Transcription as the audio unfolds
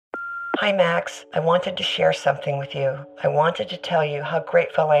Hi, Max. I wanted to share something with you. I wanted to tell you how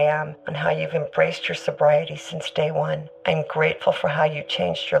grateful I am and how you've embraced your sobriety since day one. I'm grateful for how you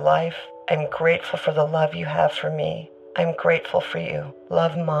changed your life. I'm grateful for the love you have for me. I'm grateful for you.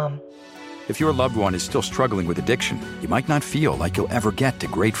 Love, Mom. If your loved one is still struggling with addiction, you might not feel like you'll ever get to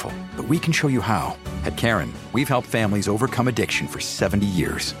grateful, but we can show you how. At Caron, we've helped families overcome addiction for 70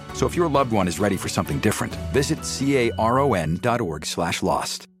 years. So if your loved one is ready for something different, visit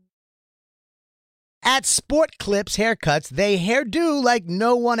caron.org/lost. At Sport Clips Haircuts, they hairdo like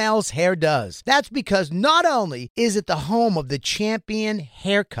no one else hair does. That's because not only is it the home of the champion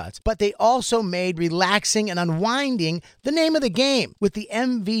haircuts, but they also made relaxing and unwinding the name of the game. With the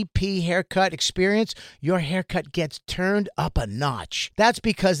MVP haircut experience, your haircut gets turned up a notch. That's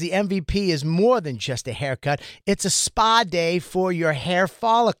because the MVP is more than just a haircut. It's a spa day for your hair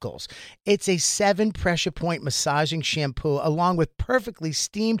follicles. It's a 7 pressure point massaging shampoo along with perfectly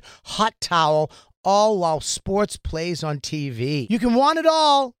steamed hot towel, all while sports plays on TV. You can want it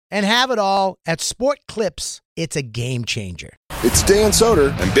all and have it all at Sport Clips. It's a game changer. It's Dan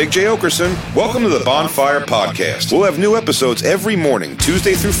Soder and Big J. Okerson. Welcome to the Bonfire Podcast. We'll have new episodes every morning,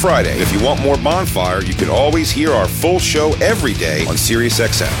 Tuesday through Friday. And if you want more Bonfire, you can always hear our full show every day on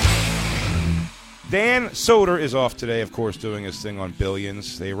SiriusXM. Dan Soder is off today, of course, doing his thing on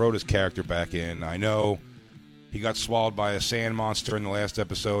Billions. They wrote his character back in. I know he got swallowed by a sand monster in the last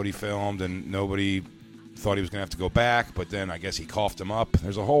episode he filmed, and nobody thought he was going to have to go back, but then I guess he coughed him up.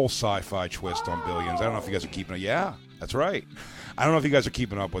 There's a whole sci-fi twist on Billions. I don't know if you guys are keeping it. Yeah, that's right. I don't know if you guys are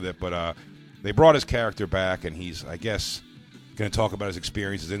keeping up with it, but they brought his character back, and he's, I guess, going to talk about his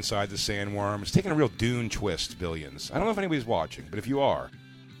experiences inside the sandworm. It's taking a real Dune twist, Billions. I don't know if anybody's watching, but if you are,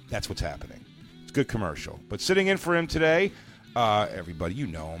 that's what's happening. It's a good commercial. But sitting in for him today, everybody, you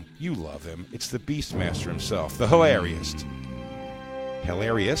know him. You love him. It's the Beastmaster himself, the hilariest.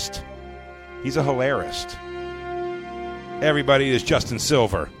 Hilariest? He's a hilarist. Everybody, is Justin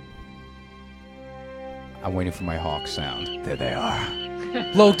Silver. I'm waiting for my hawk sound. There they are.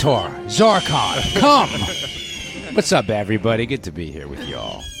 Lotar, Zarkon, come! What's up, everybody? Good to be here with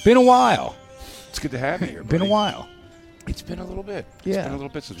y'all. Been a while. It's good to have you here, buddy. Been a while. It's been a little bit. Yeah. It's been a little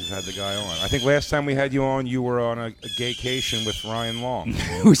bit since we've had the guy on. I think last time we had you on, you were on a gaycation with Ryan Long.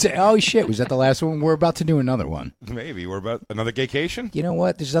 Oh, shit. Was that the last one? We're about to do another one. Maybe. We're about another gaycation? You know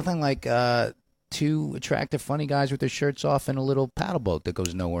what? There's nothing like two attractive, funny guys with their shirts off in a little paddle boat that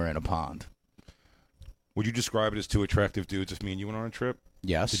goes nowhere in a pond. Would you describe it as two attractive dudes if me and you went on a trip?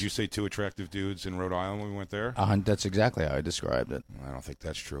 Yes. Did you say two attractive dudes in Rhode Island when we went there? That's exactly how I described it. I don't think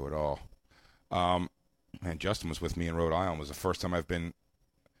that's true at all. Man, Justin was with me in Rhode Island. It was the first time I've been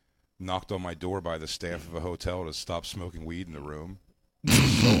knocked on my door by the staff of a hotel to stop smoking weed in the room. It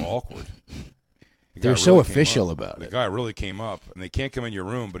was so awkward. They're so official about it. The guy really came up, and they can't come in your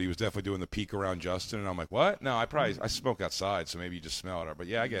room, but he was definitely doing the peek around Justin, and I'm like, what? No, I smoke outside, so maybe you just smell it. But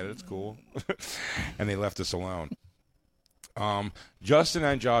yeah, I get it. It's cool. And they left us alone. Justin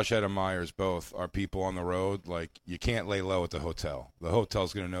and Josh Adam Myers both are people on the road. Like, you can't lay low at the hotel. The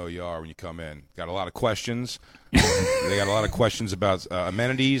hotel's going to know who you are when you come in. Got a lot of questions. They got a lot of questions about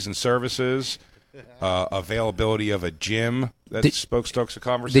amenities and services, availability of a gym that stokes a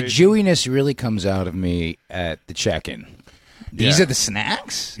conversation. The Jewiness really comes out of me at the check-in. These are the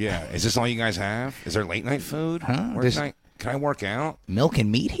snacks? Yeah. Is this all you guys have? Is there late night food? Huh? Can I work out? Milk and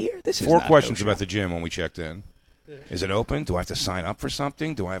meat here? This is 4 questions about the gym when we checked in. Is it open? Do I have to sign up for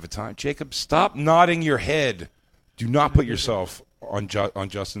something? Do I have a time? Jacob, stop nodding your head. Do not put yourself on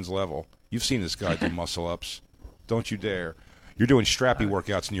Justin's level. You've seen this guy do muscle-ups. Don't you dare. You're doing strappy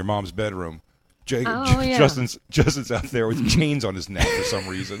workouts in your mom's bedroom. Yeah. Justin's out there with chains on his neck for some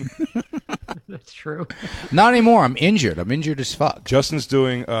reason. That's true. Not anymore. I'm injured. I'm injured as fuck. Justin's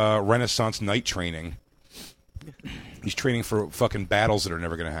doing Renaissance night training. He's training for fucking battles that are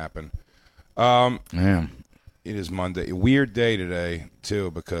never going to happen. Yeah. It is Monday. A weird day today,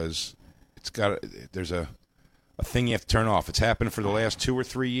 too, because there's a thing you have to turn off. It's happened for the last 2 or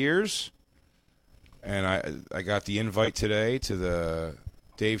 3 years, and I got the invite today to the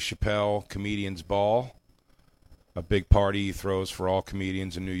Dave Chappelle Comedians Ball, a big party he throws for all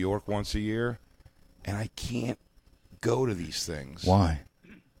comedians in New York once a year, and I can't go to these things. Why?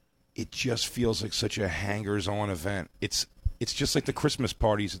 It just feels like such a hangers-on event. It's just like the Christmas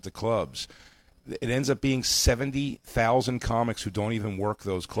parties at the clubs. It ends up being 70,000 comics who don't even work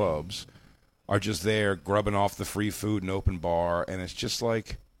those clubs are just there grubbing off the free food and open bar, and it's just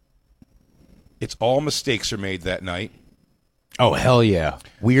like it's all mistakes are made that night. Oh, hell yeah.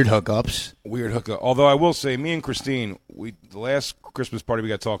 Weird hookups. Although I will say, me and Christine, the last Christmas party we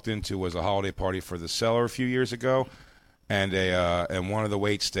got talked into was a holiday party for the Cellar a few years ago, and one of the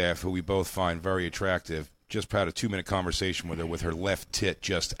wait staff, who we both find very attractive, just had a 2-minute conversation with her left tit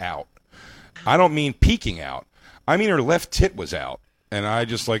just out. I don't mean peeking out. I mean her left tit was out. And I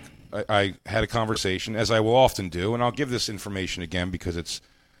just I had a conversation, as I will often do, and I'll give this information again because it's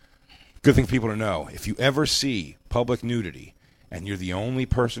a good thing for people to know. If you ever see public nudity and you're the only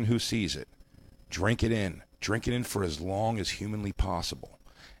person who sees it, drink it in. Drink it in for as long as humanly possible.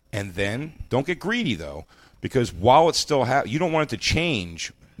 And then, don't get greedy, though, because while it's still you don't want it to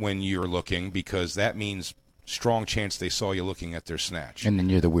change when you're looking, because that means strong chance they saw you looking at their snatch. And then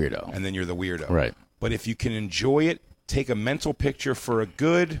you're the weirdo. Right. But if you can enjoy it, take a mental picture for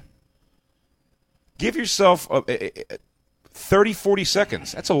give yourself 30, 40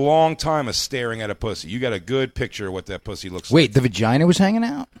 seconds. That's a long time of staring at a pussy. You got a good picture of what that pussy looks like. Wait, the vagina was hanging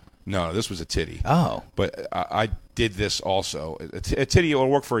out? No, this was a titty. Oh. But I did this also. A titty will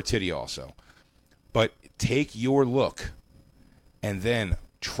work for a titty also. But take your look and then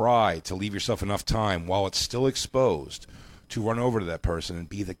try to leave yourself enough time while it's still exposed to run over to that person and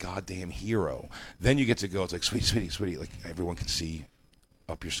be the goddamn hero. Then you get to go, it's like, sweetie, like everyone can see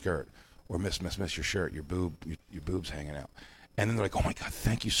up your skirt. Or miss your shirt, your boob's hanging out. And then they're like, oh, my God,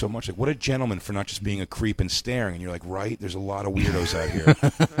 thank you so much. Like, what a gentleman for not just being a creep and staring. And you're like, right? There's a lot of weirdos out here.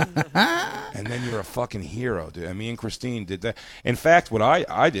 And then you're a fucking hero, dude. And me and Christine did that. In fact, what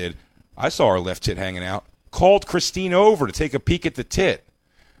I did, I saw her left tit hanging out, called Christine over to take a peek at the tit,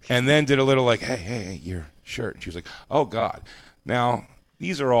 and then did a little like, hey, your shirt. And she was like, oh, God. Now,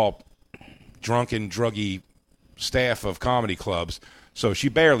 these are all drunken, druggy staff of comedy clubs, so she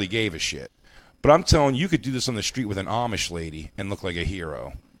barely gave a shit. But I'm telling you, you could do this on the street with an Amish lady and look like a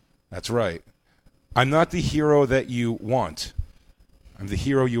hero. That's right. I'm not the hero that you want. I'm the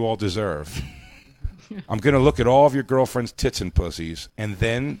hero you all deserve. I'm going to look at all of your girlfriend's tits and pussies and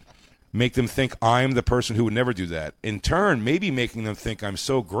then make them think I'm the person who would never do that. In turn, maybe making them think I'm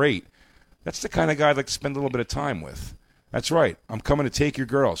so great. That's the kind of guy I'd like to spend a little bit of time with. That's right. I'm coming to take your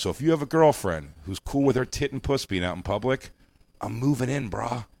girl. So if you have a girlfriend who's cool with her tit and puss being out in public, I'm moving in,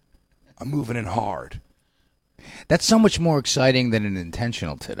 brah. I'm moving in hard. That's so much more exciting than an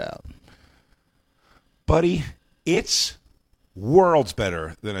intentional tit out. Buddy, it's worlds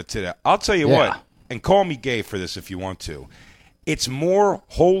better than a tit out. I'll tell you what, and call me gay for this if you want to. It's more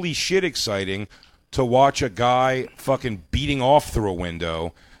holy shit exciting to watch a guy fucking beating off through a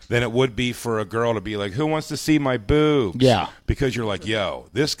window than it would be for a girl to be like, who wants to see my boobs? Yeah. Because you're like, yo,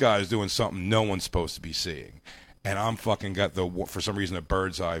 this guy's doing something no one's supposed to be seeing. And I'm fucking got for some reason, a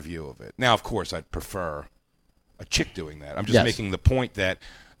bird's eye view of it. Now, of course, I'd prefer a chick doing that. I'm just making the point that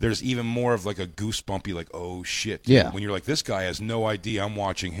there's even more of like a goosebumpy, like, oh, shit. Yeah. When you're like, this guy has no idea I'm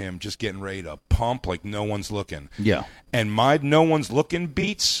watching him just getting ready to pump like no one's looking. Yeah. And my no one's looking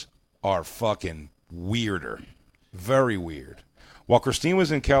beats are fucking weirder. Very weird. While Christine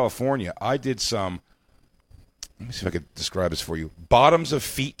was in California, I did some... Let me see if I could describe this for you. Bottoms of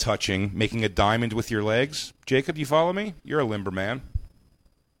feet touching, making a diamond with your legs. Jacob, you follow me? You're a limber man.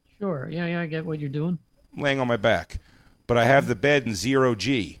 Sure. Yeah, I get what you're doing. I'm laying on my back. But I have the bed in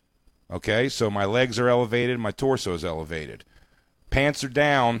 0G. Okay? So my legs are elevated, my torso is elevated. Pants are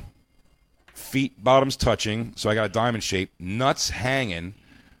down, feet, bottoms touching, so I got a diamond shape. Nuts hanging.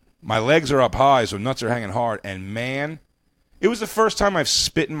 My legs are up high, so nuts are hanging hard. And, man, it was the first time I've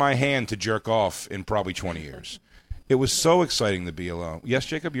spit in my hand to jerk off in probably 20 years. It was so exciting to be alone. Yes,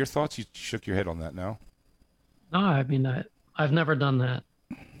 Jacob, your thoughts? You shook your head on that, no? No, I mean, I've never done that.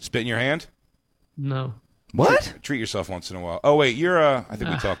 Spit in your hand? No. What? Treat yourself once in a while. Oh, wait, you're a... I think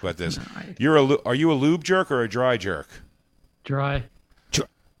we talked about this. No, Are you a lube jerk or a dry jerk? Dry.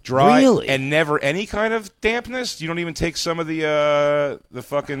 Dry? Really? And never any kind of dampness? You don't even take some of the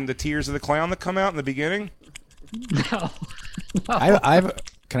tears of the clown that come out in the beginning? No.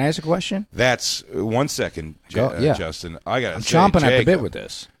 Can I ask a question? That's 1 second, Justin. I'm chomping at the bit with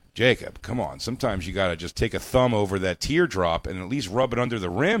this. Jacob, come on. Sometimes you got to just take a thumb over that teardrop and at least rub it under the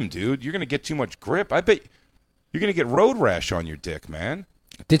rim, dude. You're going to get too much grip. I bet you're going to get road rash on your dick, man.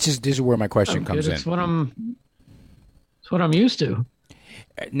 This is where my question comes in. It's what I'm used to.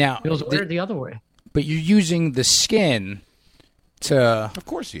 Now, Feels weird the other way. But you're using the skin to... Of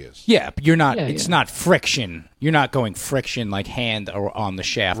course he is. Yeah, but you're not... Yeah, it's not friction. You're not going friction like hand or on the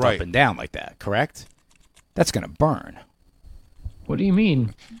shaft up and down like that, correct? That's going to burn. What do you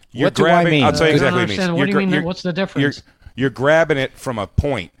mean? What do I mean? I'll tell you exactly what it means. What do you mean? What's the difference? You're grabbing it from a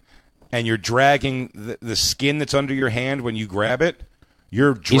point, and you're dragging the skin that's under your hand when you grab it.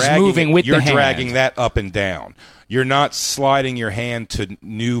 You're dragging dragging that up and down. You're not sliding your hand to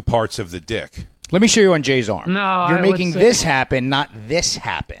new parts of the dick. Let me show you on Jay's arm. No, you're making this happen, not this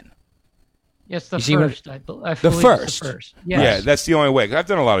happen. Yes, the You see what- first. I believe it's the first. Yes. Yeah, that's the only way. I've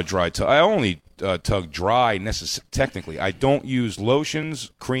done a lot of dry tug. I only tug dry, technically. I don't use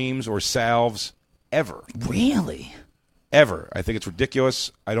lotions, creams, or salves ever. Really? Ever. I think it's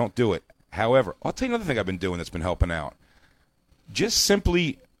ridiculous. I don't do it. However, I'll tell you another thing I've been doing that's been helping out. Just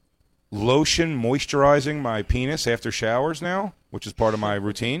simply moisturizing my penis after showers now, which is part of my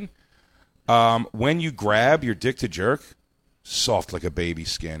routine. When you grab your dick to jerk, soft like a baby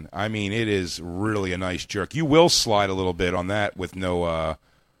skin. I mean, it is really a nice jerk. You will slide a little bit on that with no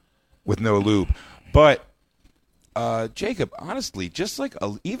lube. But, Jacob, honestly, just like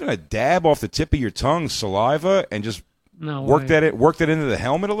even a dab off the tip of your tongue, saliva, and just work that into the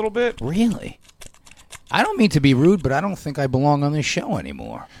helmet a little bit. Really? I don't mean to be rude, but I don't think I belong on this show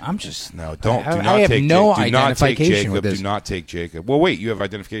anymore. I'm just no. I have no identification with this. Do not take Jacob. Well, wait. You have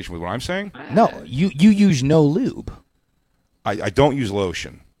identification with what I'm saying? No, you use no lube. I don't use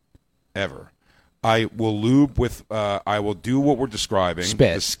lotion ever. I will lube with. I will do what we're describing.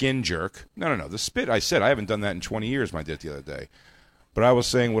 Spit. The skin jerk. No. The spit. I said I haven't done that in 20 years. I did it the other day. But I was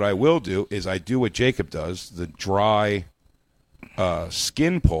saying what I will do is I do what Jacob does, the dry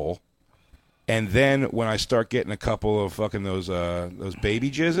skin pull, and then when I start getting a couple of fucking those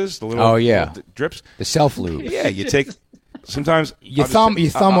baby jizzes, the little little drips, the self lube. Yeah, you take sometimes you thumb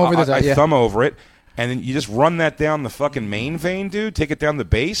over the I thumb over it, and then you just run that down the fucking main vein, dude. Take it down the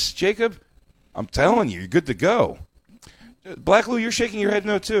base, Jacob. I'm telling you, you're good to go. Black Lou, you're shaking your head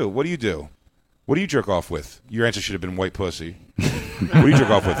no too. What do you do? What do you jerk off with? Your answer should have been white pussy. What do you jerk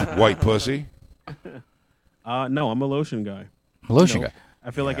off with? White pussy? No, I'm a lotion guy. Lotion guy. I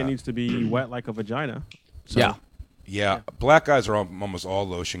feel like it needs to be wet like a vagina. So. Yeah. Black guys are almost all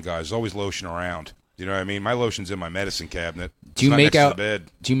lotion guys. There's always lotion around. You know what I mean? My lotion's in my medicine cabinet. Do you make out? Do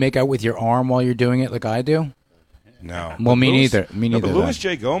you make out with your arm while you're doing it, like I do? No. Well, me neither. Me neither. But Louis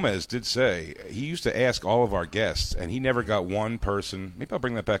J. Gomez did say he used to ask all of our guests, and he never got one person. Maybe I'll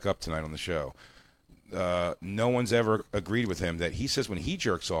bring that back up tonight on the show. No one's ever agreed with him that he says when he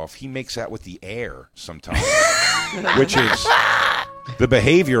jerks off, he makes out with the air sometimes, which is the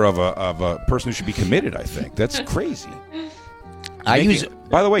behavior of a person who should be committed. I think that's crazy.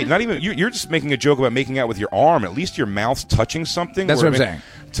 By the way, not even you're just making a joke about making out with your arm. At least your mouth's touching something. That's what I'm saying.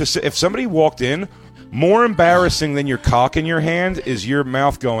 If somebody walked in, more embarrassing than your cock in your hand is your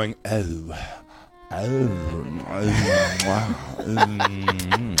mouth going,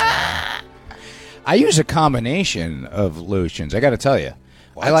 I use a combination of lotions. I got to tell you,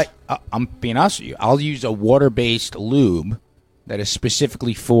 I'm being honest with you. I'll use a water-based lube that is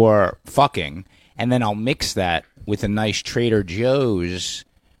specifically for fucking, and then I'll mix that with a nice Trader Joe's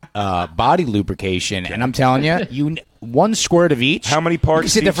body lubrication. And I'm telling you, one squirt of each. How many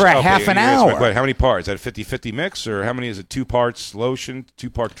parts? You can sit there for a half an hour. How many parts? Is that a 50-50 mix, or how many is it? 2 parts lotion,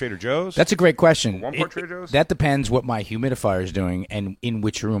 2 parts Trader Joe's? That's a great question. 1 part Trader Joe's? That depends what my humidifier is doing and in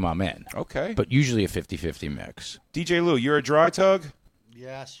which room I'm in. Okay. But usually a 50-50 mix. DJ Lou, you're a dry tug?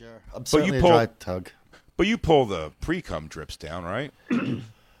 Yeah, sure. I'm certainly a dry tug. But you pull the pre-cum drips down, right?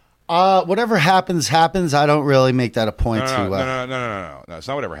 Whatever happens. I don't really make that a point to. No. It's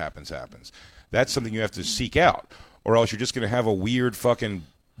not whatever happens. That's something you have to seek out, or else you're just going to have a weird fucking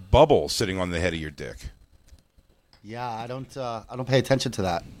bubble sitting on the head of your dick. Yeah, I don't pay attention to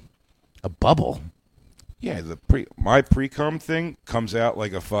that. A bubble. Yeah, my pre-cum thing comes out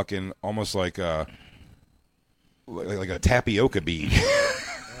like a fucking almost like a tapioca bead.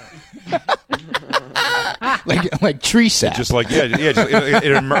 like tree sap. Just like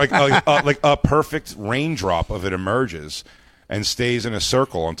like a perfect raindrop of it emerges and stays in a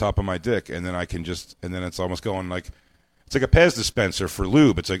circle on top of my dick, and then then it's almost going like it's like a Pez dispenser for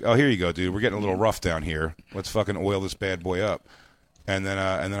lube. It's like, oh, here you go, dude. We're getting a little rough down here. Let's fucking oil this bad boy up, and then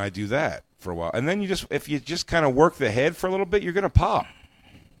I do that for a while, and then if you just kind of work the head for a little bit, you're gonna pop.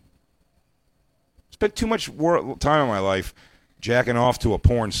 Spent too much time in my life jacking off to a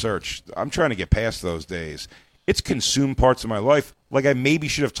porn search. I'm trying to get past those days. It's consumed parts of my life. Like I maybe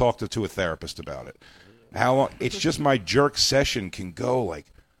should have talked to a therapist about it. How long? It's just my jerk session can go like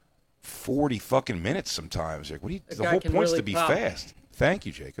 40 fucking minutes sometimes. Like, the whole point's to be fast. Thank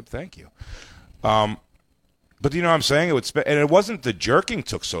you, Jacob. Thank you. But you know what I'm saying? And it wasn't the jerking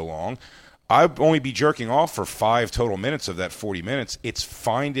took so long. I'd only be jerking off for 5 total minutes of that 40 minutes. It's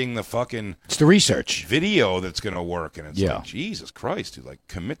finding the fucking... It's the research. ...video that's going to work. And it's like, Jesus Christ, dude, like,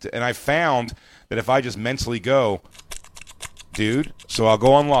 commit to... And I found that if I just mentally go, dude, so I'll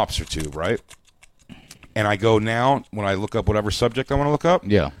go on Lobster Tube, right? And I go now, when I look up whatever subject I want to look up,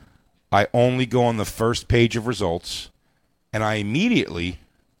 I only go on the first page of results, and I immediately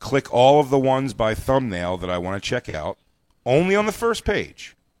click all of the ones by thumbnail that I want to check out, only on the first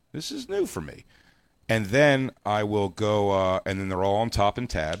page. This is new for me. And then I will go, and then they're all on top in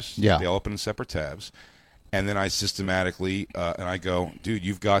tabs. Yeah. They all open in separate tabs. And then I systematically, and I go, dude,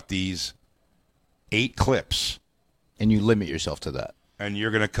 you've got these 8 clips. And you limit yourself to that. And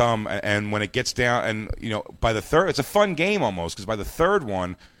you're going to come, and when it gets down, and, by the third, it's a fun game almost, because by the third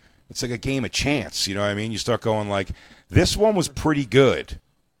one, it's like a game of chance, you know what I mean? You start going like, this one was pretty good,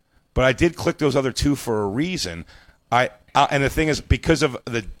 but I did click those other 2 for a reason. And the thing is, because of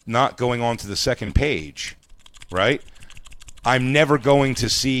the not going on to the second page, right, I'm never going to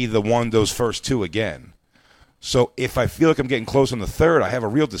see those first 2 again. So if I feel like I'm getting close on the third, I have a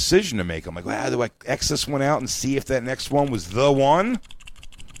real decision to make. I'm like, do I X this one out and see if that next one was the one?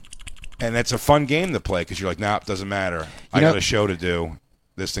 And it's a fun game to play because you're like, nah, it doesn't matter. I got a show to do.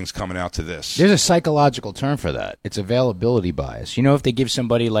 This thing's coming out to this. There's a psychological term for that. It's availability bias. If they give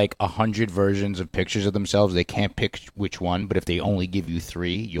somebody like 100 versions of pictures of themselves, they can't pick which one. But if they only give you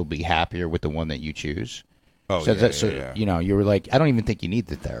 3, you'll be happier with the one that you choose. Oh, yeah. You were like, I don't even think you need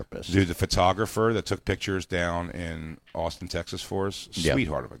the therapist. Dude, the photographer that took pictures down in Austin, Texas for us,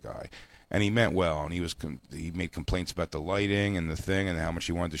 sweetheart of a guy. And he meant well, and he made complaints about the lighting and the thing and how much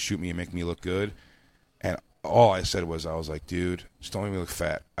he wanted to shoot me and make me look good. And all I said was, I was like, dude, just don't make me look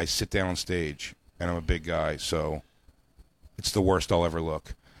fat. I sit down on stage, and I'm a big guy, so it's the worst I'll ever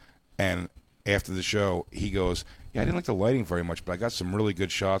look. And after the show, he goes, yeah, I didn't like the lighting very much, but I got some really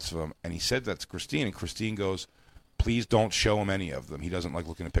good shots of him. And he said that to Christine, and Christine goes, please don't show him any of them. He doesn't like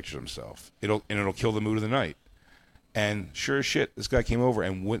looking at pictures of himself. It'll kill the mood of the night. And sure as shit, this guy came over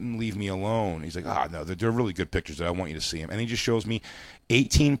and wouldn't leave me alone. He's like, no, they're really good pictures. I want you to see them. And he just shows me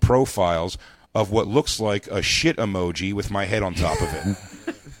 18 profiles of what looks like a shit emoji with my head on top of it.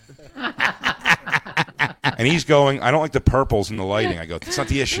 And he's going, I don't like the purples in the lighting. I go, that's not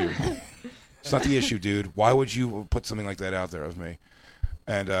the issue. It's not the issue, dude. Why would you put something like that out there of me?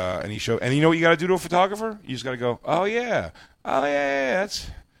 And he showed, and you know what you got to do to a photographer? You just got to go, oh yeah, that's,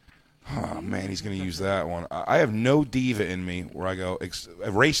 oh man, he's going to use that one. I have no diva in me where I go,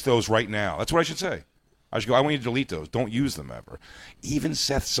 erase those right now. That's what I should say. I should go, I want you to delete those. Don't use them ever. Even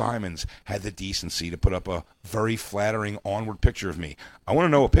Seth Simons had the decency to put up a very flattering onward picture of me. I want to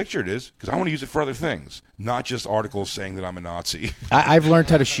know what picture it is because I want to use it for other things, not just articles saying that I'm a Nazi. I've learned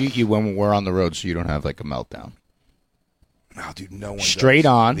how to shoot you when we're on the road so you don't have like a meltdown. No, dude, no one Straight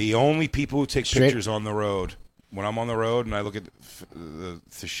does. on. The only people who take pictures on the road, when I'm on the road and I look at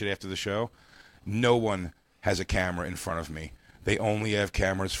the shit after the show, no one has a camera in front of me. They only have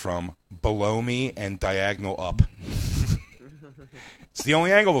cameras from below me and diagonal up. It's the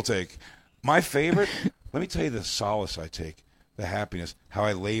only angle they'll take. My favorite, let me tell you the solace I take, the happiness, how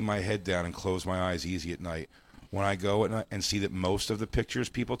I lay my head down and close my eyes easy at night. When I go at night and see that most of the pictures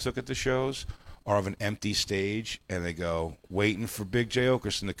people took at the shows are of an empty stage, and they go, waiting for Big J.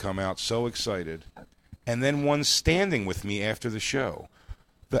 Okerson to come out, so excited. And then one standing with me after the show.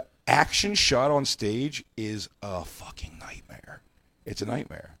 The action shot on stage is a fucking nightmare. It's a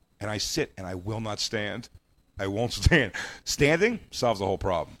nightmare. And I sit and I will not stand. I won't stand. Standing solves the whole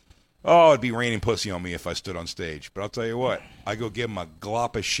problem. Oh, it'd be raining pussy on me if I stood on stage. But I'll tell you what, I go give him a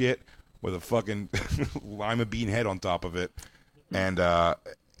glop of shit with a fucking lima bean head on top of it. And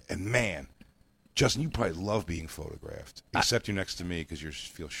man, Justin, you probably love being photographed. Except you're next to me because you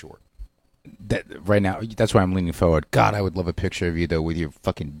feel short. Right now, that's why I'm leaning forward. God, I would love a picture of you, though, with your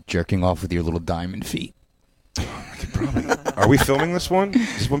fucking jerking off with your little diamond feet. I could probably. Are we filming this one?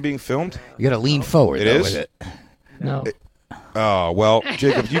 Is this one being filmed? You got to lean forward. It though, is? With it. No. Oh, well,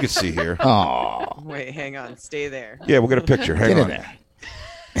 Jacob, you can see here. Oh. Wait, hang on. Stay there. Yeah, we'll get a picture. Hang on. There.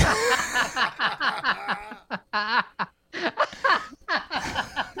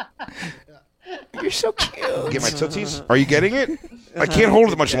 You're so cute. Get my tootsies? Are you getting it? I can't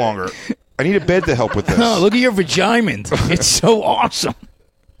hold it much longer. I need a bed to help with this. No, look at your vagina. It's so awesome.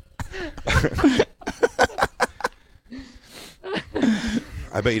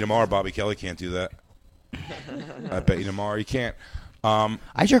 I bet you tomorrow Bobby Kelly can't do that. I bet you tomorrow he can't.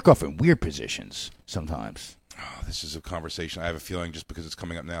 I jerk off in weird positions sometimes. Oh, this is a conversation. I have a feeling just because it's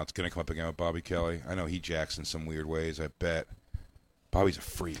coming up now, it's going to come up again with Bobby Kelly. I know he jacks in some weird ways, I bet. Bobby's a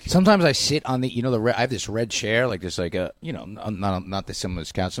freak. Sometimes I sit on the, I have this red chair, like this, like a, not the similar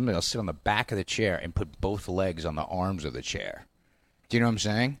couch. Sometimes I'll sit on the back of the chair and put both legs on the arms of the chair. Do you know what I'm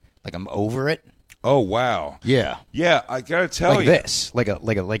saying? Like I'm over it. Oh wow. Yeah. Yeah, I gotta tell like you. This, like a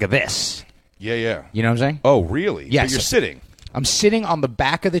this. Yeah, yeah. You know what I'm saying? Oh really? Yes. But you're sitting. I'm sitting on the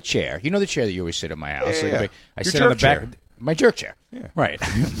back of the chair. You know the chair that you always sit in my house. Yeah, like, yeah. I Your sit on the back. chair. My jerk chair. Yeah. Right.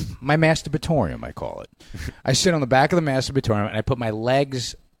 My masturbatorium, I call it. I sit on the back of the masturbatorium, and I put my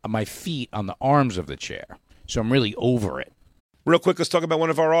legs, my feet on the arms of the chair. So I'm really over it. Real quick, let's talk about one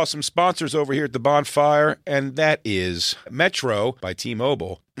of our awesome sponsors over here at the Bonfire, and that is Metro by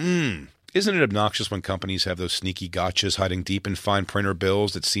T-Mobile. Isn't it obnoxious when companies have those sneaky gotchas hiding deep in fine printer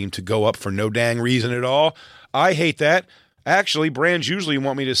bills that seem to go up for no dang reason at all? I hate that. Actually, brands usually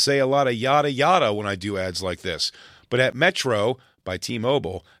want me to say a lot of yada yada when I do ads like this. But at Metro by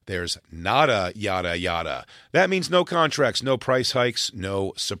T-Mobile, there's nada yada yada. That means no contracts, no price hikes,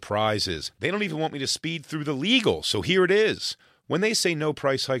 no surprises. They don't even want me to speed through the legal, so here it is. When they say no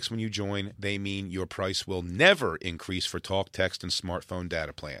price hikes when you join, they mean your price will never increase for talk, text, and smartphone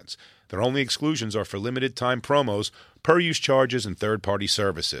data plans. Their only exclusions are for limited time promos, per-use charges, and third-party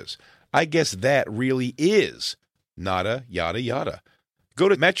services. I guess that really is nada yada yada. Go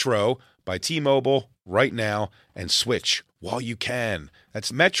to Metro by T-Mobile right now and switch while you can.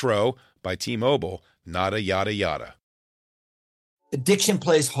 That's Metro by T-Mobile, nada yada yada. Addiction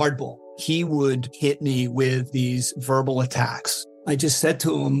plays hardball. He would hit me with these verbal attacks. I just said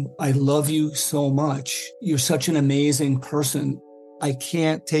to him, I love you so much. You're such an amazing person. I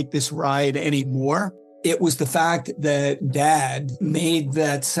can't take this ride anymore. It was the fact that Dad made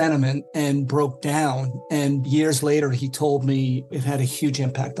that sentiment and broke down. And years later, he told me it had a huge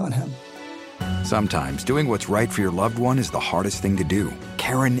impact on him. Sometimes doing what's right for your loved one is the hardest thing to do.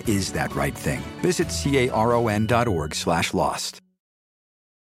 Karen is that right thing. Visit caron.org/lost.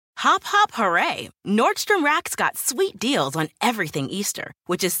 Hop, hop, hooray! Nordstrom Rack's got sweet deals on everything Easter,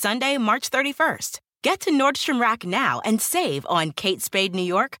 which is Sunday, March 31st. Get to Nordstrom Rack now and save on Kate Spade New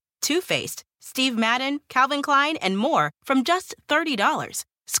York, Too Faced, Steve Madden, Calvin Klein, and more from just $30.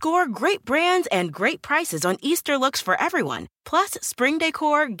 Score great brands and great prices on Easter looks for everyone, plus spring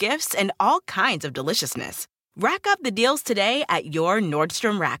decor, gifts, and all kinds of deliciousness. Rack up the deals today at your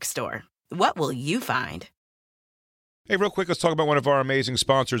Nordstrom Rack store. What will you find? Hey, real quick, let's talk about one of our amazing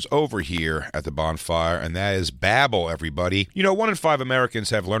sponsors over here at the Bonfire, and that is Babbel, everybody. You know, 1 in 5 Americans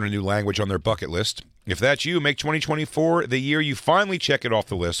have learned a new language on their bucket list. If that's you, make 2024 the year you finally check it off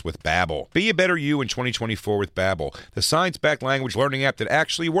the list with Babbel. Be a better you in 2024 with Babbel, the science-backed language learning app that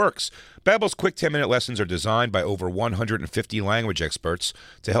actually works. Babbel's quick 10-minute lessons are designed by over 150 language experts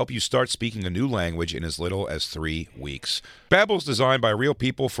to help you start speaking a new language in as little as 3 weeks. Babbel's designed by real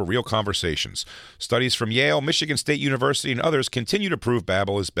people for real conversations. Studies from Yale, Michigan State University, and others continue to prove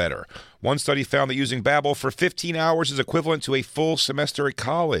Babbel is better. One study found that using Babbel for 15 hours is equivalent to a full semester at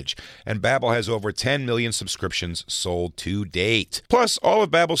college, and Babbel has over 10 million subscriptions sold to date. Plus, all of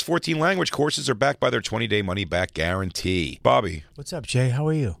Babbel's 14 language courses are backed by their 20-day money-back guarantee. Bobby. What's up, Jay? How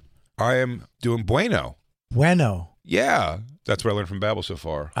are you? I am doing bueno. Bueno. Yeah, that's what I learned from Babbel so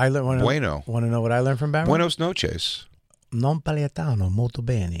far. Bueno. Want to know what I learned from Babbel? Buenos noches. Non paletano molto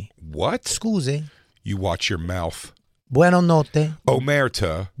bene. What? Scusi. You watch your mouth. Buenos notte.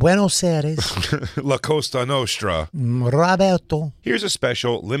 Omerta. Buenos Aires. La Costa Nostra. Roberto. Here's a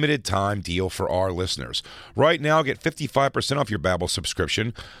special limited time deal for our listeners. Right now, get 55% off your Babbel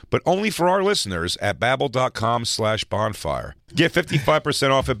subscription, but only for our listeners at babbel.com/bonfire. Get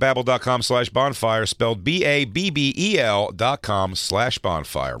 55% off at babbel.com/bonfire, spelled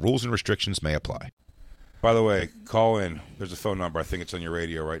BABBEL.com/bonfire. Rules and restrictions may apply. By the way, call in. There's a phone number. I think it's on your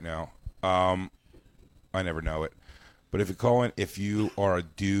radio right now. I never know it. But if you call in, if you are a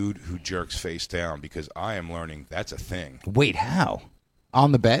dude who jerks face down, because I am learning that's a thing. Wait, how?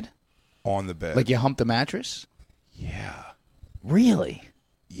 On the bed? On the bed. Like you hump the mattress? Yeah. Really?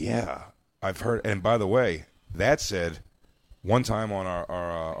 Yeah. I've heard. And by the way, that said, one time on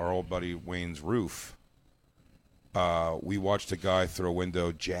our old buddy Wayne's roof, we watched a guy through a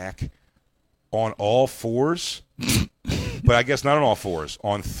window jack on all fours, but I guess not on all fours,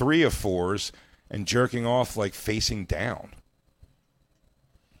 on 3 of 4s, and jerking off like facing down.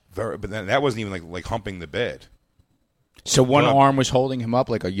 But then that wasn't even like humping the bed. So one arm was holding him up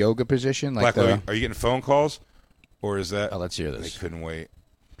like a yoga position? Like are you getting phone calls? Or is that... Oh, let's hear this. They couldn't wait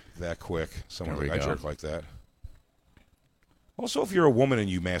that quick. Someone like, I jerk like that. Also, if you're a woman and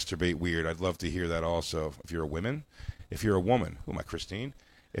you masturbate weird, I'd love to hear that also. If you're a woman, who am I, Christine?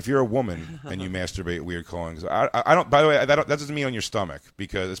 If you're a woman and you masturbate weird, calling, I don't. By the way, that doesn't mean on your stomach,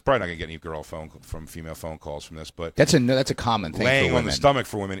 because it's probably not gonna get any female phone calls from this. But that's a common thing. Laying for on the stomach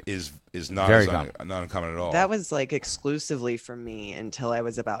for women is not very not uncommon at all. That was like exclusively for me until I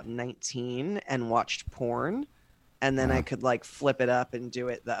was about 19 and watched porn, and then I could like flip it up and do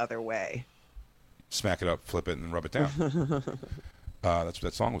it the other way. Smack it up, flip it, and rub it down. That's what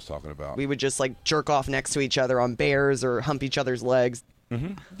that song was talking about. We would just like jerk off next to each other on bears or hump each other's legs.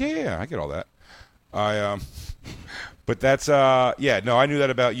 Mm-hmm. Yeah, I get all that. But that's I knew that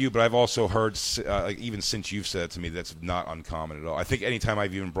about you, but I've also heard like even since you've said it to me, that's not uncommon at all. I think anytime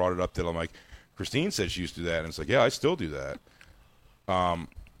I've even brought it up, that I'm like, Christine said she used to do that, and it's like, yeah, I still do that. I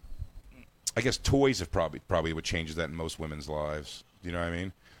guess toys have probably what changes that in most women's lives. You know what I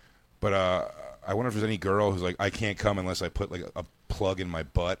mean? But I wonder if there's any girl who's like, I can't come unless I put like a plug in my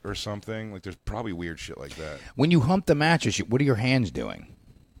butt or something. Like, there's probably weird shit like that. When you hump the mattress, what are your hands doing?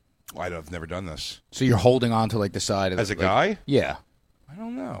 I've never done this. So you're holding on to like the side of as a guy? Yeah. I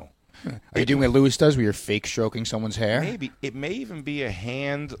don't know. Are you doing what Lewis does, where you're fake stroking someone's hair? Maybe it may even be a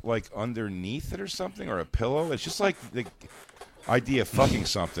hand like underneath it or something, or a pillow. It's just like the idea of fucking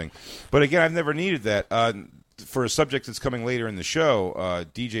something. But again, I've never needed that. For a subject that's coming later in the show,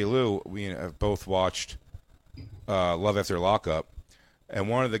 DJ Lou, we have both watched Love After Lockup, and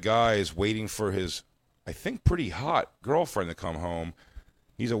one of the guys waiting for his, I think, pretty hot girlfriend to come home.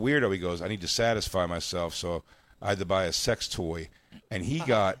 He's a weirdo. He goes, I need to satisfy myself, so I had to buy a sex toy. And he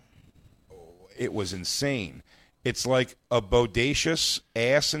got, it was insane. It's like a bodacious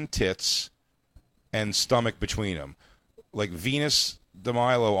ass and tits and stomach between them. Like Venus de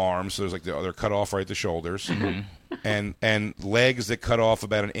Milo arms, so there's like they're cut off right at the shoulders, and legs that cut off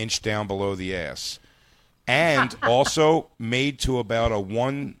about an inch down below the ass. And also made to about a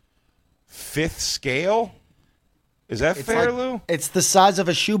 1/5 scale. Is that fair, Lou? It's the size of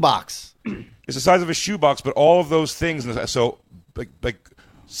a shoebox. It's the size of a shoebox, but all of those things. So, like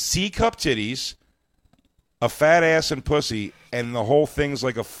C-cup titties, a fat ass and pussy, and the whole thing's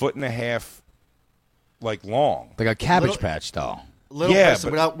like 1.5 feet, like long, like a Cabbage Patch doll. Little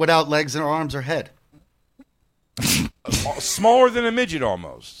person without legs and arms or head. Smaller than a midget,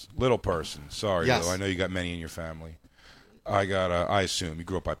 almost. Little person. Sorry, yes. Lou. I know you got many in your family. I assume you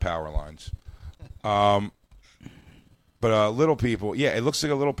grew up by power lines. But little people, yeah, it looks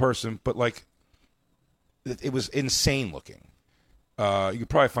like a little person, but like it was insane looking. You could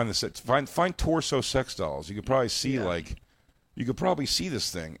probably find torso sex dolls. You could probably see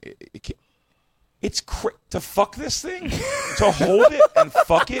this thing. It's to fuck this thing, to hold it and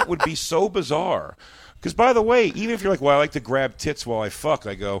fuck it would be so bizarre. Because by the way, even if you're like, well, I like to grab tits while I fuck,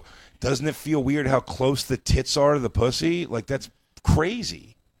 I go, doesn't it feel weird how close the tits are to the pussy? Like, that's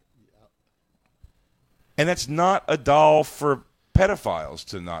crazy. And that's not a doll for pedophiles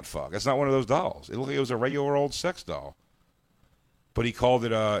to not fuck. That's not one of those dolls. It looked like it was a regular old sex doll. But he called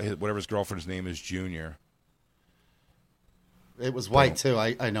it, whatever his girlfriend's name is, Junior. It was white, too,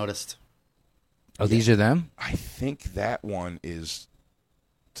 I noticed. Oh, these are them? I think that one is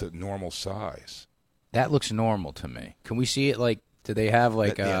to normal size. That looks normal to me. Can we see it? Like, do they have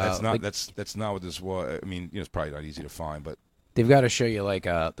like? That's not. That's not what this was. I mean, it's probably not easy to find, but they've got to show you like.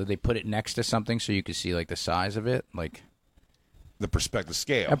 Did they put it next to something so you can see like the size of it, like the perspective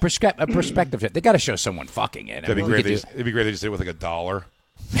scale? A perspective. They got to show someone fucking it. It'd be great. It'd be great. They just did it with like $1.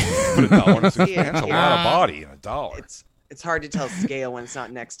 Put $1. That's a lot of body in $1. It's hard to tell scale when it's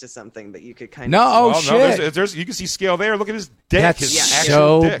not next to something, but you could kind of. No, shit. No, there's you can see scale there. Look at his dick. That's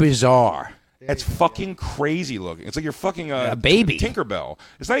so dick. Bizarre. It's fucking crazy looking. It's like you're fucking a baby. Tinkerbell.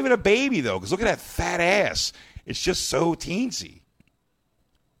 It's not even a baby, though, because look at that fat ass. It's just so teensy.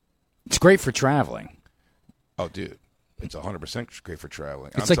 It's great for traveling. Oh, dude. It's 100% great for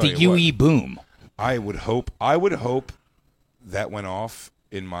traveling. It's like the UE boom. I would hope that went off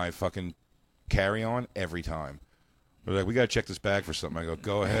in my fucking carry-on every time. They're like, we got to check this bag for something. I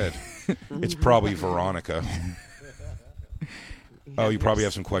go ahead. It's probably Veronica. Oh, you probably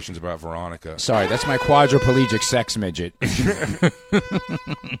have some questions about Veronica. Sorry, that's my quadriplegic sex midget.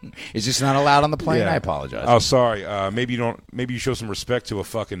 Is this not allowed on the plane? Yeah. I apologize. Oh, sorry. Maybe you show some respect to a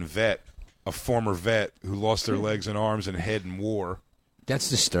fucking vet, a former vet who lost their legs and arms and head in war. That's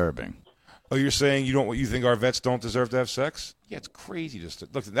disturbing. Oh, you're saying you think our vets don't deserve to have sex? Yeah, it's crazy.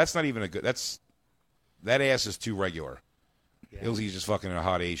 Look, that's not even a good. That ass is too regular. Yeah. He's just fucking a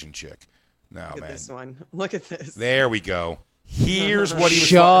hot Asian chick. No, Look man. at this one. Look at this. There we go. Here's what he was.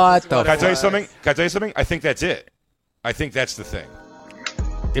 Shut the. Can I tell you something? I think that's it. I think that's the thing.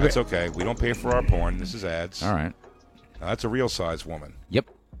 It's okay. We don't pay for our porn. This is ads. All right. Now, that's a real size woman.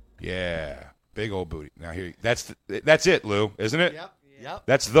 Yep. Yeah. Big old booty. Now here. That's it, Lou, isn't it? Yep.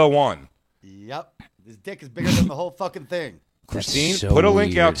 That's the one. Yep. His dick is bigger than the whole fucking thing. Christine, put a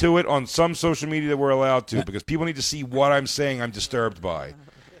link out to it on some social media that we're allowed to, because people need to see what I'm saying I'm disturbed by.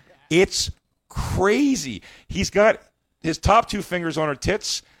 It's crazy. He's got his top 2 fingers on her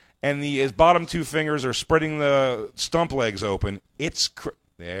tits, and his bottom 2 fingers are spreading the stump legs open.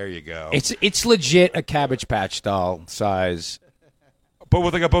 There you go. It's legit a Cabbage Patch doll size. But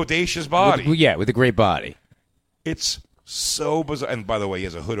with like a bodacious body. With a great body. It's so bizarre. And by the way, he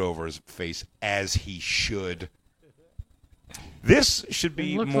has a hood over his face, as he should. This should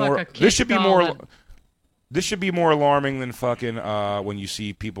be more. Like this should be more. This should be more alarming than fucking when you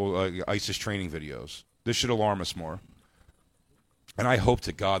see people ISIS training videos. This should alarm us more. And I hope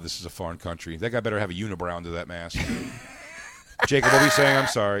to God this is a foreign country. That guy better have a unibrow under that mask. Jacob, what were you saying? I'm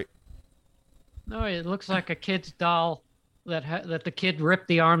sorry. No, it looks like a kid's doll that the kid ripped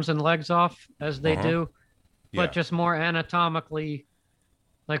the arms and legs off, as they do, but just more anatomically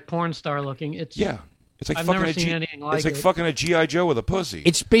like porn star looking. It's like I've fucking never seen anything like it's like it. fucking a G.I. Joe with a pussy.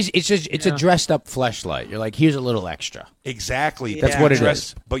 It's a dressed up fleshlight. You're like, here's a little extra. Exactly. That's what it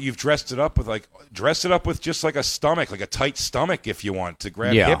is. But you've dressed it up with just like a stomach, like a tight stomach if you want, to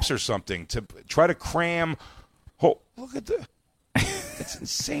grab hips or something, to try to cram. Oh, look at the. It's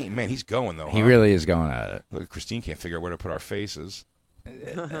insane, man. He's going though. He really is going at it. Look, Christine can't figure out where to put our faces.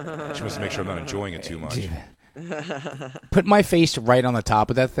 She wants to make sure I'm not enjoying it too much. Put my face right on the top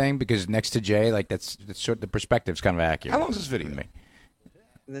of that thing, because next to Jay, like that's sort of, the perspective's kind of accurate. How long is this video?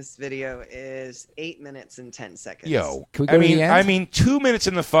 This video is 8 minutes and 10 seconds. Yo, can we go to the end? I mean, 2 minutes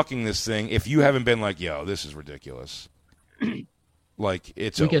in the fucking this thing. If you haven't been like, yo, this is ridiculous. Like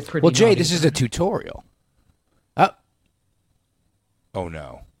it's well, Jay, this is a tutorial. Oh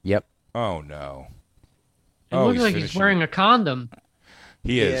no. Yep. Oh no. It looks like he's wearing a condom.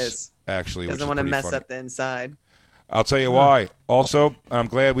 He is actually. Doesn't want to mess up the inside. I'll tell you why. Also, I'm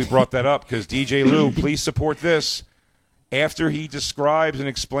glad we brought that up, because DJ Lou, please support this. After he describes and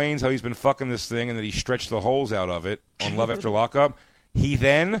explains how he's been fucking this thing and that he stretched the holes out of it on Love After Lockup, he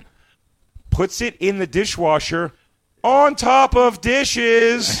then puts it in the dishwasher on top of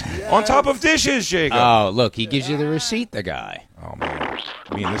dishes. Yes. On top of dishes, Jacob. Oh, look, he gives you the receipt, the guy. Oh, man.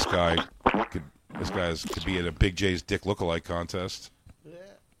 I mean, this guy could be at a Big J's Dick Lookalike contest.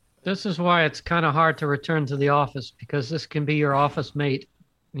 This is why it's kind of hard to return to the office, because this can be your office mate.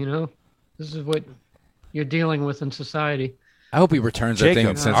 You know, this is what you're dealing with in society. I hope he returns that thing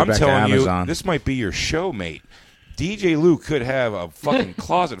and sends it back to Amazon. Amazon. This might be your show mate. DJ Lou could have a fucking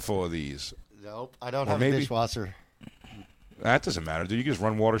closet full of these. Nope, I don't have a dishwasher. That doesn't matter, dude. You can just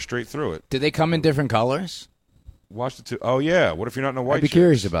run water straight through it. Do they come in different colors? Watch the two. Oh, yeah. What if you're not in a white I'd be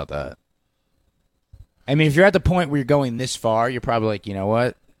curious about that. I mean, if you're at the point where you're going this far, you're probably like, you know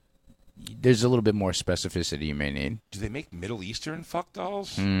what? There's a little bit more specificity you may need. Do they make Middle Eastern fuck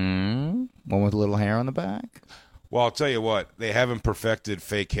dolls? One with a little hair on the back? Well, I'll tell you what. They haven't perfected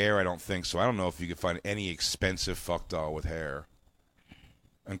fake hair, I don't think so. I don't know if you could find any expensive fuck doll with hair.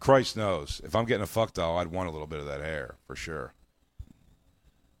 And Christ knows, if I'm getting a fuck doll, I'd want a little bit of that hair, for sure.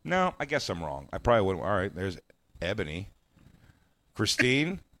 No, I guess I'm wrong. I probably wouldn't. All right, there's Ebony.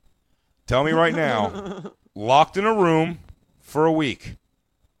 Christine, tell me right now, locked in a room for a week,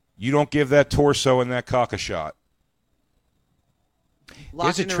 you don't give that torso and that cock a shot.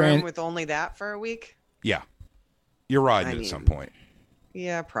 Locked in a room with only that for a week? Yeah. You're riding it at some point.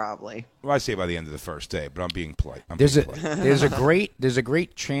 Yeah, probably. Well, I say by the end of the first day, but I'm being polite. There's a great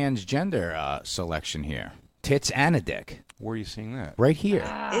transgender selection here. Tits and a dick. Where are you seeing that? Right here.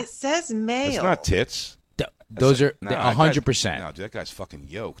 It says male. It's not tits. Those are 100%. No, that guy's fucking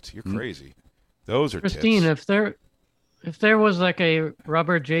yoked. You're crazy. Those are Christine, tits. if there was like a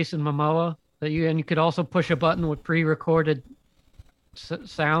rubber Jason Momoa that you could also push a button with pre-recorded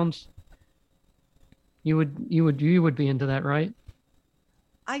sounds, you would be into that, right?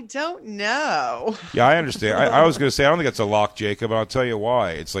 I don't know. Yeah, I understand. I was going to say, I don't think it's a lock, Jacob, and I'll tell you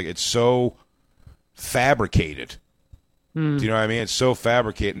why. It's like, it's so fabricated. Do you know what I mean? It's so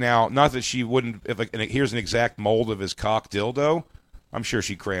fabricated. Now, not that she wouldn't, here's an exact mold of his cock dildo. I'm sure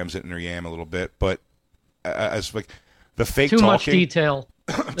she crams it in her yam a little bit, but as like the fake too much detail.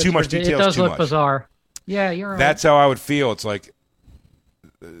 Too much detail. It does look bizarre. Yeah, you're right. That's how I would feel. It's like,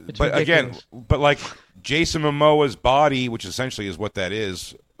 it's but ridiculous. again, but like Jason Momoa's body, which essentially is what that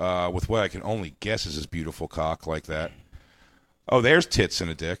is, with what I can only guess is his beautiful cock like that. Oh, there's tits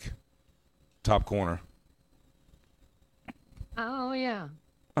and a dick. Top corner. Oh, yeah.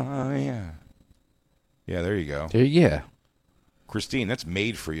 Oh, yeah. Yeah, there you go. Yeah. Christine, that's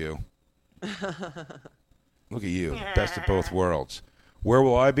made for you. Look at you. Best of both worlds. Where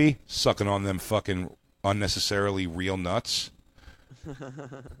will I be? Sucking on them fucking unnecessarily real nuts.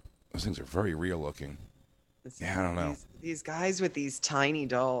 Those things are very real looking. Yeah, I don't know. These guys with these tiny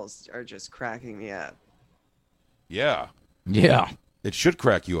dolls are just cracking me up. Yeah. Yeah. It should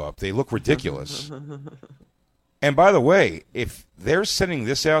crack you up. They look ridiculous. And by the way, if they're sending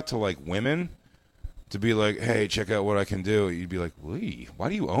this out to like women to be like, hey, check out what I can do, you'd be like, Lee, why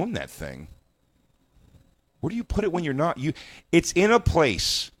do you own that thing? Where do you put it when you're not? It's in a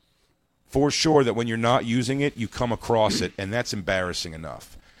place for sure that when you're not using it, you come across it, and that's embarrassing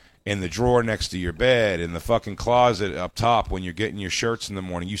enough. In the drawer next to your bed, in the fucking closet up top when you're getting your shirts in the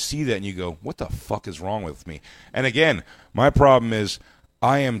morning, you see that and you go, what the fuck is wrong with me? And again, my problem is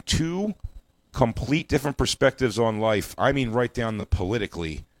I am too complete different perspectives on life. I mean, right down the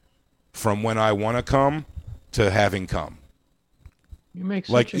politically, from when I want to come to having come. You make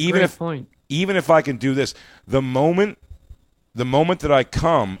such a great point. Even if I can do this, the moment that I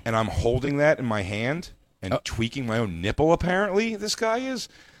come and I'm holding that in my hand and tweaking my own nipple, apparently this guy is.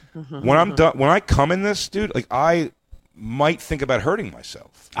 When I'm done, when I come in this, dude, like I might think about hurting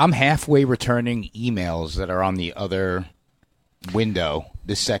myself. I'm halfway returning emails that are on the other window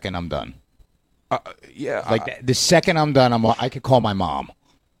the second I'm done. The second I'm done, I could call my mom.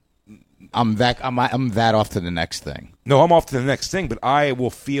 I'm that off to the next thing. No, I'm off to the next thing, but I will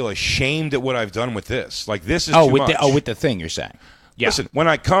feel ashamed at what I've done with this. Like this is too much. With the thing you're saying. Yeah. Listen, when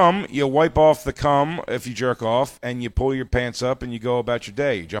I come, you wipe off the cum if you jerk off, and you pull your pants up and you go about your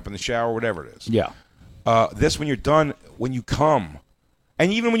day. You jump in the shower, whatever it is. Yeah. This when you're done, when you come,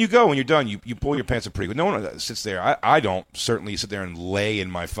 and even when you're done, you pull your pants up pretty good. No one sits there. I don't certainly sit there and lay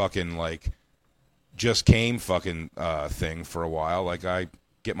in my fucking like just came fucking thing for a while. Like I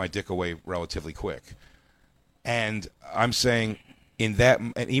get my dick away relatively quick, and I'm saying. In that,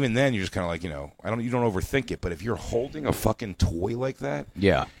 and even then, you're just kind of like, you don't overthink it. But if you're holding a fucking toy like that,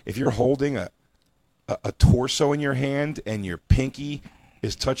 yeah. If you're holding a torso in your hand and your pinky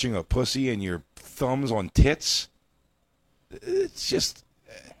is touching a pussy and your thumbs on tits, it's just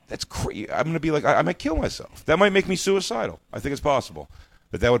that's crazy. I'm gonna be like, I might kill myself. That might make me suicidal. I think it's possible,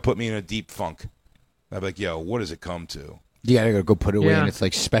 but that would put me in a deep funk. I'd be like, yo, what does it come to? You gotta go put it away in its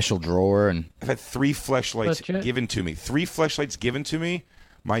like special drawer. And I've had 3 fleshlights given to me. 3 fleshlights given to me.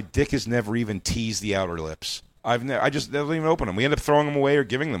 My dick has never even teased the outer lips. I just never even open them. We end up throwing them away or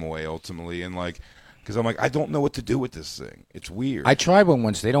giving them away ultimately, and like, because I'm like, I don't know what to do with this thing. It's weird. I tried one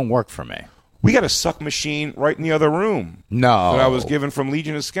once. They don't work for me. We got a suck machine right in the other room. No, that I was given from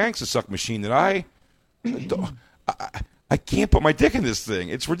Legion of Skanks, a suck machine that I can't put my dick in this thing.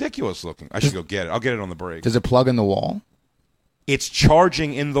 It's ridiculous looking. I should go get it. I'll get it on the break. Does it plug in the wall? It's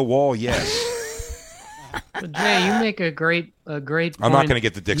charging in the wall, yes. But Jay, you make a great point. I'm not going to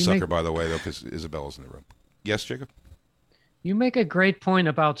get the dick sucker, by the way, though, because Isabella's in the room. Yes, Jacob? You make a great point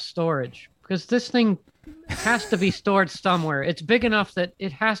about storage, because this thing has to be stored somewhere. It's big enough that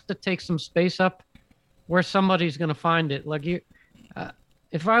it has to take some space up where somebody's going to find it. Like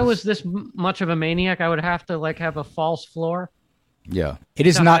if I was this much of a maniac, I would have to like have a false floor. Yeah. It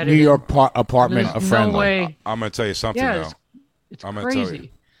is not New York apartment friendly. No way. I'm going to tell you something, though. It's I'm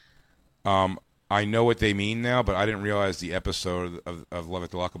crazy. Tell you. I know what they mean now, but I didn't realize the episode of Love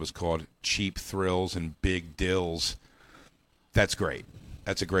After Lockup was called Cheap Thrills and Big Dills. That's great.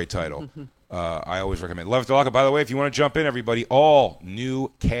 That's a great title. I always recommend Love After Lockup. By the way, if you want to jump in, everybody, all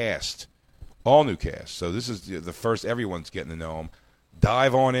new cast. So this is the first. Everyone's getting to know them.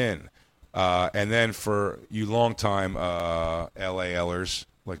 Dive on in. And then for you long-time LALers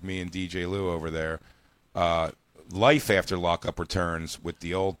like me and DJ Lou over there, Life After Lockup returns with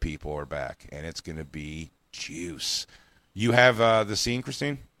the old people are back, and it's going to be juice. You have the scene,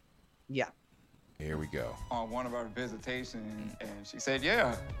 Christine? Yeah. Here we go. On one of our visitations, and she said,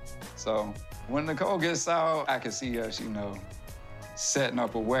 yeah. So when Nicole gets out, I can see us, setting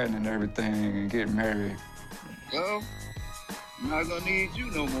up a wedding and everything and getting married. Well, I'm not going to need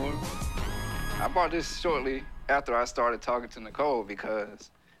you no more. I bought this shortly after I started talking to Nicole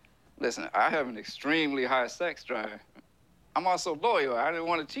because... Listen, I have an extremely high sex drive. I'm also loyal. I didn't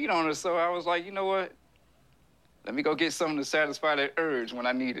want to cheat on her, so I was like, you know what? Let me go get something to satisfy that urge when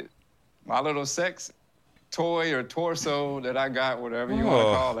I need it. My little sex toy or torso that I got, whatever you want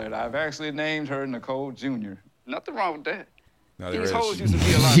to call it, I've actually named her Nicole Jr. Nothing wrong with that. No, These hoes used to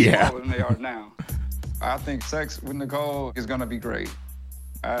be a lot smaller than they are now. I think sex with Nicole is going to be great.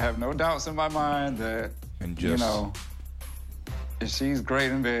 I have no doubts in my mind that, if she's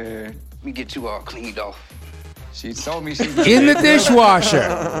great in bed. Let me get you all cleaned off. She told me she's in the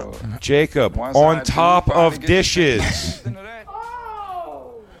dishwasher. Jacob, on top of dishes.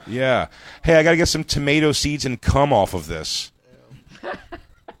 Yeah. Hey, I got to get some tomato seeds and cum off of this.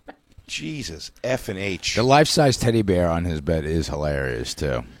 Jesus, F and H. The life-size teddy bear on his bed is hilarious,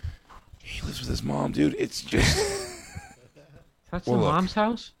 too. He lives with his mom, dude. It's just... That's the mom's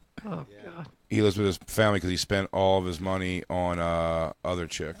house? Oh, God. He lives with his family because he spent all of his money on other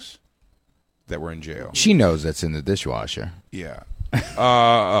chicks that were in jail. She knows that's in the dishwasher. Yeah.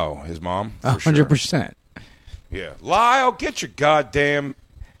 His mom? 100%. Yeah. Lyle, get your goddamn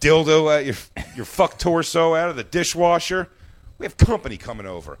dildo, your fuck torso out of the dishwasher. We have company coming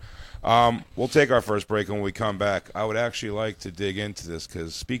over. We'll take our first break, and when we come back, I would actually like to dig into this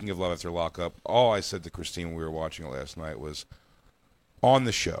because speaking of Love After Lockup, all I said to Christine when we were watching it last night was, on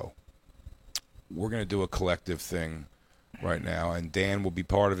the show, we're going to do a collective thing right now, and Dan will be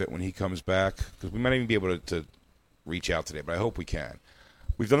part of it when he comes back, because we might even be able to reach out today, but I hope we can.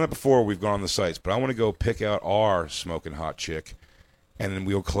 We've done that before. We've gone on the sites, but I want to go pick out our smoking hot chick, and then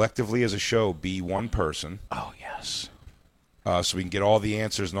we'll collectively as a show be one person. Oh, yes. So we can get all the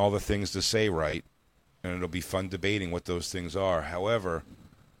answers and all the things to say right, and it'll be fun debating what those things are. However,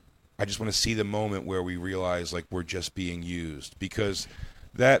 I just want to see the moment where we realize, like, we're just being used, because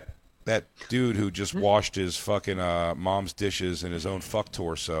that dude who just washed his fucking mom's dishes in his own fuck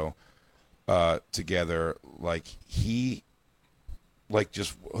torso together, like, he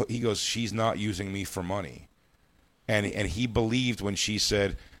goes, she's not using me for money. And he believed when she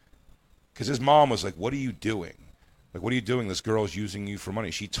said, because his mom was like, what are you doing? Like, what are you doing? This girl's using you for money.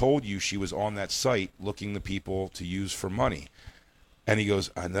 She told you she was on that site looking the people to use for money. And he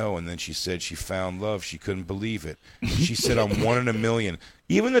goes, I know. And then she said she found love. She couldn't believe it. She said, I'm 1 in a million.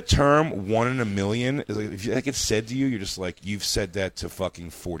 Even the term 1 in a million, is like, if that gets said to you, you're just like, you've said that to fucking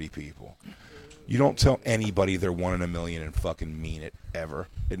 40 people. You don't tell anybody they're 1 in a million and fucking mean it, ever.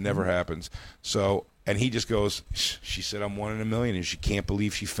 It never happens. So, and he just goes, she said, I'm 1 in a million, and she can't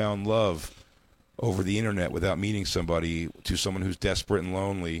believe she found love over the internet without meeting somebody, to someone who's desperate and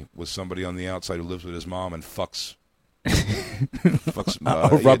lonely, with somebody on the outside who lives with his mom and fucks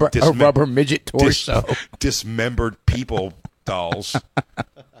a rubber midget torso. Dismembered people dolls.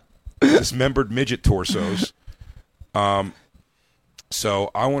 Dismembered midget torsos.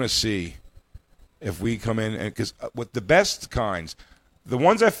 So I want to see if we come in, and because with the best kinds, the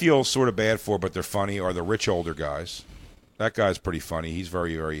ones I feel sort of bad for, but they're funny, are the rich older guys. That guy's pretty funny. He's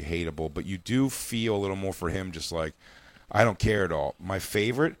very, very hateable, but you do feel a little more for him, just like, I don't care at all. My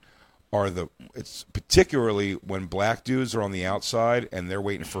favorite are it's particularly when black dudes are on the outside and they're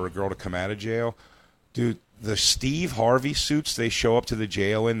waiting for a girl to come out of jail. Dude, the Steve Harvey suits they show up to the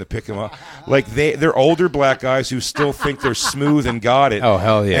jail in to pick him up, like they're older black guys who still think they're smooth and got it. Oh,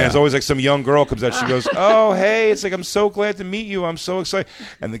 hell yeah. And it's always like some young girl comes out, she goes, oh, hey, it's like, I'm so glad to meet you, I'm so excited.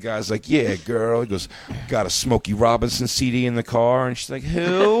 And the guy's like, yeah, girl. He goes, got a Smokey Robinson CD in the car. And she's like,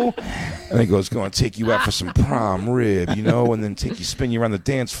 who? And he goes, going to take you out for some prime rib, and then spin you around the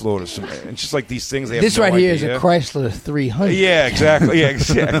dance floor to some, and just like these things they have this no right idea. here is a Chrysler 300. Yeah, exactly. Yeah,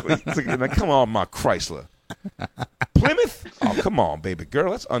 exactly. It's like, come on, my Chrysler. Plymouth? Oh, come on, baby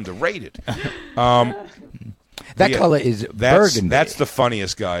girl. That's underrated. That color is burgundy. That's the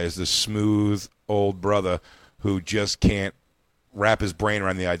funniest guy, is the smooth old brother who just can't wrap his brain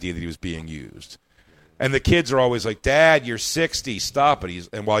around the idea that he was being used. And the kids are always like, Dad, you're 60. Stop it.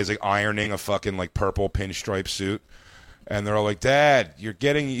 And while he's like ironing a fucking like purple pinstripe suit. And they're all like, Dad,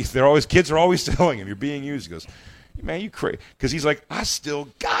 kids are always telling him, you're being used. He goes, man, you crazy. Because he's like, I still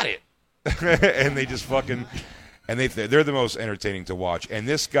got it. And they just fucking, and they're the most entertaining to watch. And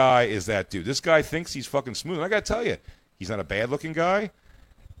this guy is that dude. This guy thinks he's fucking smooth. And I got to tell you, he's not a bad-looking guy.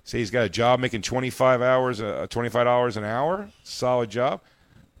 Say he's got a job making $25 an hour. Solid job.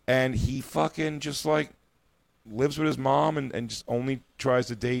 And he fucking just, like, lives with his mom and just only tries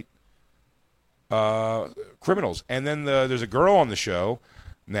to date criminals. And then there's a girl on the show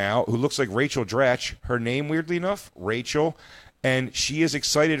now who looks like Rachel Dratch. Her name, weirdly enough, Rachel. And she is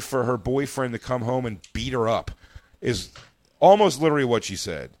excited for her boyfriend to come home and beat her up, is almost literally what she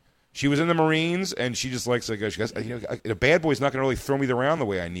said. She was in the Marines, and she just likes, like, she goes, a bad boy's not going to really throw me around the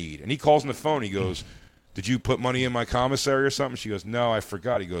way I need. And he calls on the phone. He goes, did you put money in my commissary or something? She goes, no, I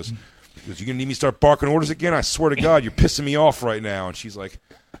forgot. He goes, you going to need me to start barking orders again? I swear to God, you're pissing me off right now. And she's like,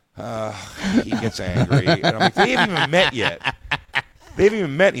 he gets angry. And I'm like, they haven't even met yet. They haven't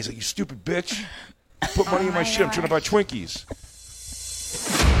even met. And he's like, you stupid bitch. Put money in my shit. I'm trying to buy Twinkies.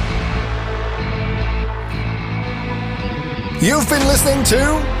 You've been listening to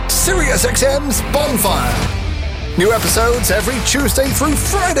SiriusXM's Bonfire. New episodes every Tuesday through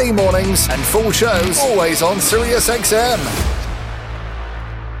Friday mornings, and full shows always on SiriusXM.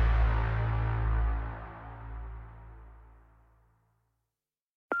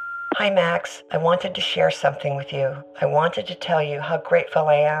 Hi, Max. I wanted to share something with you. I wanted to tell you how grateful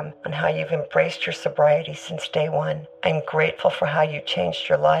I am and how you've embraced your sobriety since day one. I'm grateful for how you changed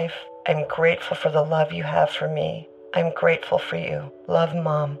your life. I'm grateful for the love you have for me. I'm grateful for you. Love,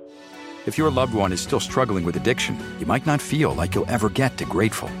 Mom. If your loved one is still struggling with addiction, you might not feel like you'll ever get to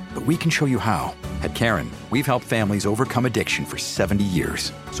grateful, but we can show you how. At Caron, we've helped families overcome addiction for 70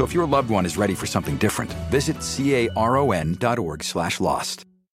 years. So if your loved one is ready for something different, visit caron.org/lost.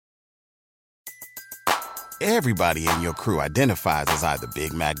 Everybody in your crew identifies as either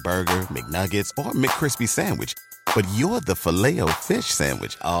Big Mac Burger, McNuggets, or McCrispy Sandwich. But you're the Filet-O-Fish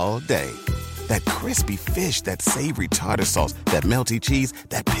Sandwich all day. That crispy fish, that savory tartar sauce, that melty cheese,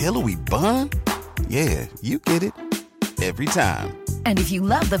 that pillowy bun. Yeah, you get it. every time. And if you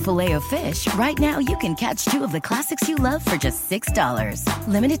love the Filet-O-Fish, right now you can catch 2 of the classics you love for just $6.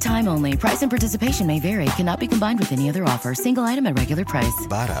 Limited time only. Price and participation may vary. Cannot be combined with any other offer. Single item at regular price.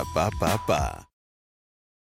 Ba-da-ba-ba-ba.